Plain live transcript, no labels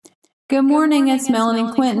Good morning, it's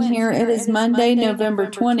Melanie Quinton here. It is Monday, November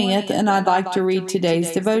 20th, and I'd like to read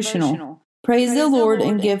today's devotional. Praise the Lord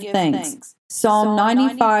and give thanks. Psalm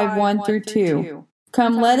 95, 1 through 2.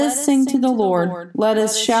 Come, let us sing to the Lord. Let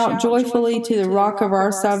us shout joyfully to the rock of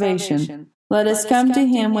our salvation. Let us come to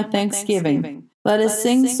him with thanksgiving. Let us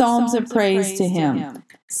sing psalms of praise to him.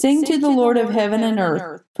 Sing to the Lord of heaven and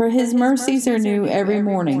earth, for his mercies are new every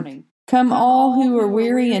morning. Come all who are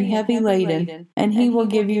weary and heavy laden, and he will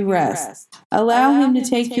give you rest. Allow him to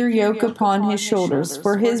take your yoke upon his shoulders,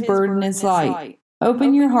 for his burden is light.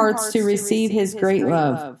 Open your hearts to receive his great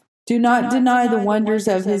love. Do not deny the wonders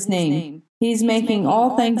of his name. He's making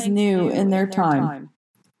all things new in their time.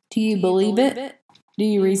 Do you believe it? Do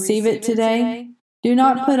you receive it today? Do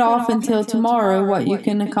not put off until tomorrow what you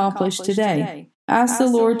can accomplish today. Ask the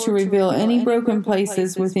Lord to reveal any broken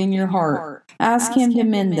places within your heart. Ask him to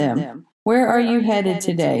mend them. Where are you headed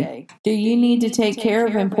today? Do you need to take care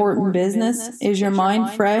of important business? Is your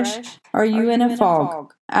mind fresh? Are you in a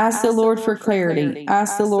fog? Ask the Lord for clarity.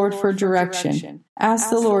 Ask the Lord for direction.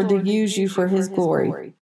 Ask the Lord to use you for his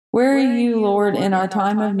glory. Where are you, Lord, in our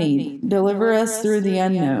time of need? Deliver us through the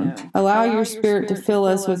unknown. Allow your Spirit to fill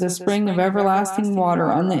us with a spring of everlasting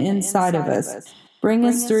water on the inside of us. Bring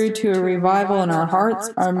us through to a revival in our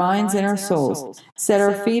hearts, our minds, and our souls. Set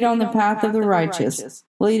our feet on the path of the righteous.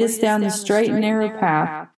 Lead us down the straight and narrow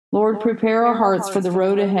path. Lord, prepare our hearts for the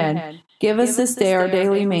road ahead. Give us this day our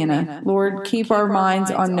daily manna. Lord, keep our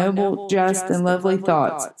minds on noble, just, and lovely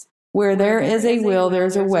thoughts. Where there is a will, there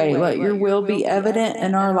is a way. Let your will be evident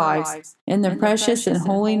in our lives. In the precious and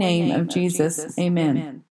holy name of Jesus,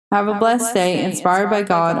 amen. Have a blessed day, inspired by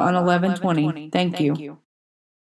God on 11/20. Thank you.